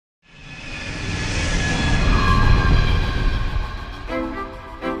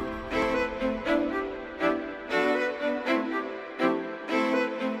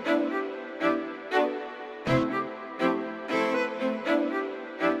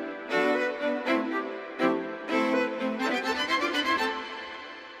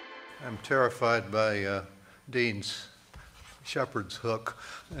terrified by Dean's shepherd's hook,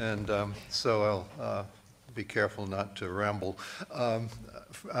 and so I'll be careful not to ramble.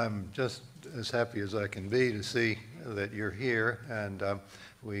 I'm just as happy as I can be to see that you're here, and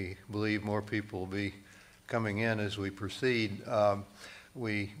we believe more people will be coming in as we proceed.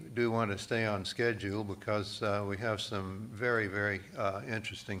 We do want to stay on schedule because we have some very, very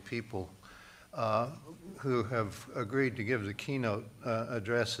interesting people who have agreed to give the keynote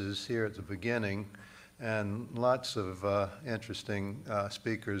addresses here at the beginning, and lots of interesting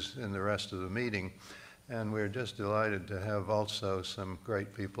speakers in the rest of the meeting. And we're just delighted to have also some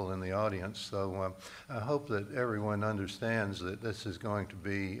great people in the audience. So I hope that everyone understands that this is going to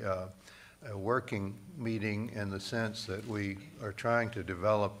be a working meeting in the sense that we are trying to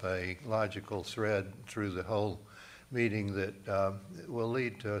develop a logical thread through the whole meeting that will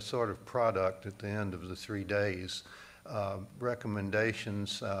lead to a sort of product at the end of the 3 days.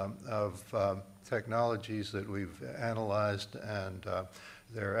 Recommendations of technologies that we've analyzed and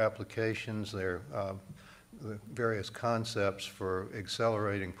their applications, their the various concepts for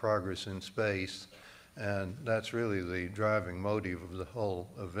accelerating progress in space, and that's really the driving motive of the whole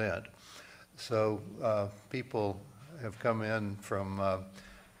event. So people have come in from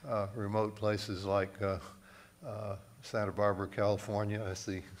remote places like Santa Barbara, California. I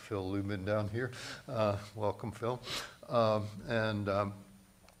see Phil Lubin down here. Welcome, Phil.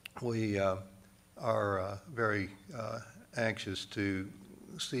 We are very anxious to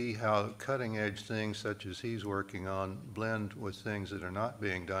see how cutting-edge things such as he's working on blend with things that are not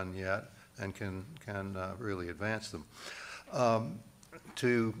being done yet and can really advance them.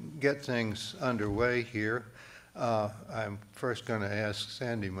 To get things underway here, I'm first going to ask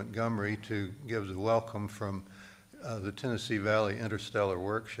Sandy Montgomery to give the welcome from the Tennessee Valley Interstellar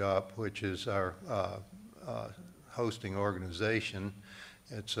Workshop, which is our hosting organization.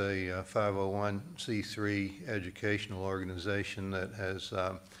 It's a 501c3 educational organization that has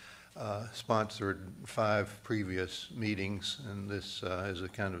sponsored 5 previous meetings, and this is a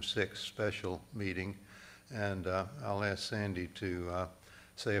kind of 6th special meeting. And I'll ask Sandy to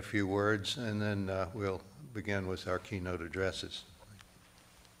say a few words, and then we'll begin with our keynote addresses.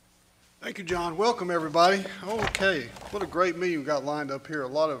 Thank you, John. Welcome, everybody. Okay, what a great meeting we've got lined up here. A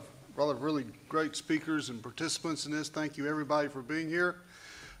lot of really great speakers and participants in this. Thank you, everybody, for being here.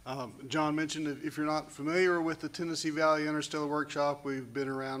 John mentioned that if you're not familiar with the Tennessee Valley Interstellar Workshop, we've been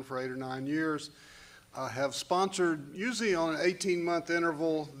around for 8 or 9 years. Have sponsored, usually on an 18-month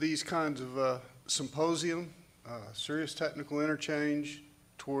interval, these kinds of symposium, serious technical interchange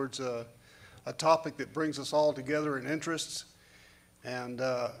towards a topic that brings us all together in interests. And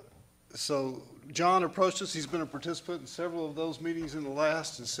so John approached us. He's been a participant in several of those meetings in the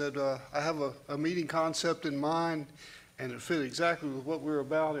last and said, I have a meeting concept in mind, and it fit exactly with what we're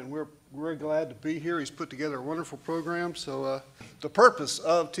about, and we're glad to be here. He's put together a wonderful program. So the purpose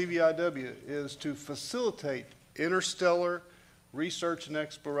of TVIW is to facilitate interstellar research and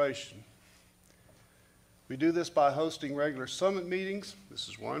exploration. We do this by hosting regular summit meetings. This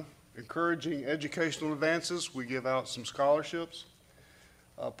is one. Encouraging educational advances. We give out some scholarships.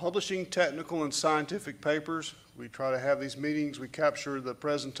 Publishing technical and scientific papers. We try to have these meetings. We capture the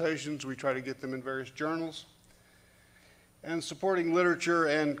presentations. We try to get them in various journals. And supporting literature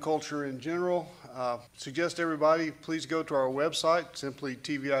and culture in general. Suggest everybody please go to our website, simply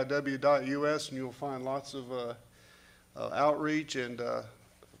tviw.us, and you'll find lots of outreach and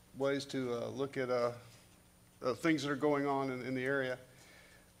ways to look at things that are going on in the area.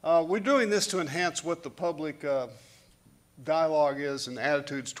 We're doing this to enhance what the public dialogue is and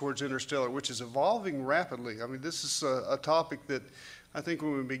attitudes towards interstellar, which is evolving rapidly. I mean, this is a topic that I think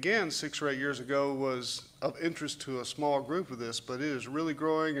when we began 6 or 8 years ago was of interest to a small group of this, but it is really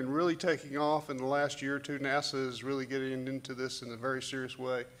growing and really taking off in the last year or two. NASA is really getting into this in a very serious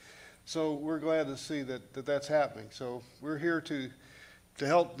way. So we're glad to see that that's happening. So we're here to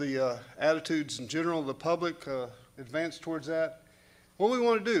help the attitudes in general of the public advance towards that. What we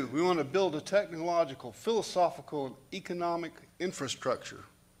want to do, we want to build a technological, philosophical, and economic infrastructure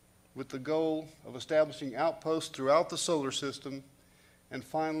with the goal of establishing outposts throughout the solar system and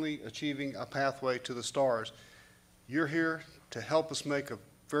finally achieving a pathway to the stars. You're here to help us make a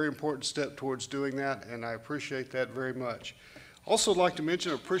very important step towards doing that, and I appreciate that very much. Also, I'd like to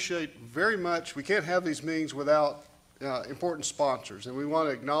mention, appreciate very much, we can't have these meetings without important sponsors, and we want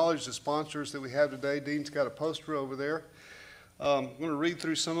to acknowledge the sponsors that we have today. Dean's got a poster over there. I'm going to read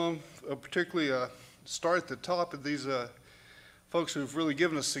through some of them, particularly start at the top of these folks who've really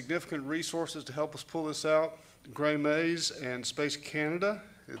given us significant resources to help us pull this out. Gray Mays and Space Canada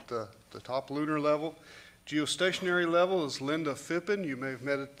at the top lunar level. Geostationary level is Linda Fippen. You may have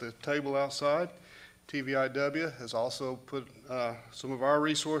met at the table outside. TVIW has also put some of our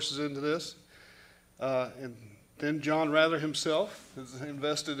resources into this. And then John Rather himself has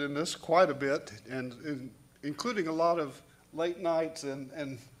invested in this quite a bit, and including a lot of late nights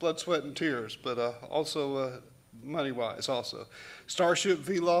and blood, sweat, and tears, but also money-wise also. Starship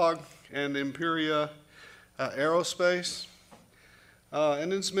Vlog and Imperia Aerospace.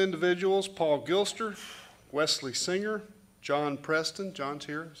 And then some individuals, Paul Gilster, Wesley Singer, John Preston, John's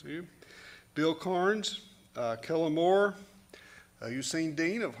here, see you. Bill Carnes, Kella Moore, Eugene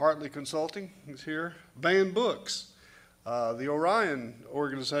Dean of Hartley Consulting is here. Van Books, the Orion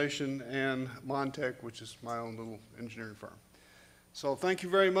organization, and Montech, which is my own little engineering firm. So thank you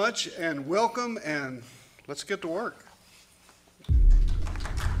very much, and welcome, and let's get to work.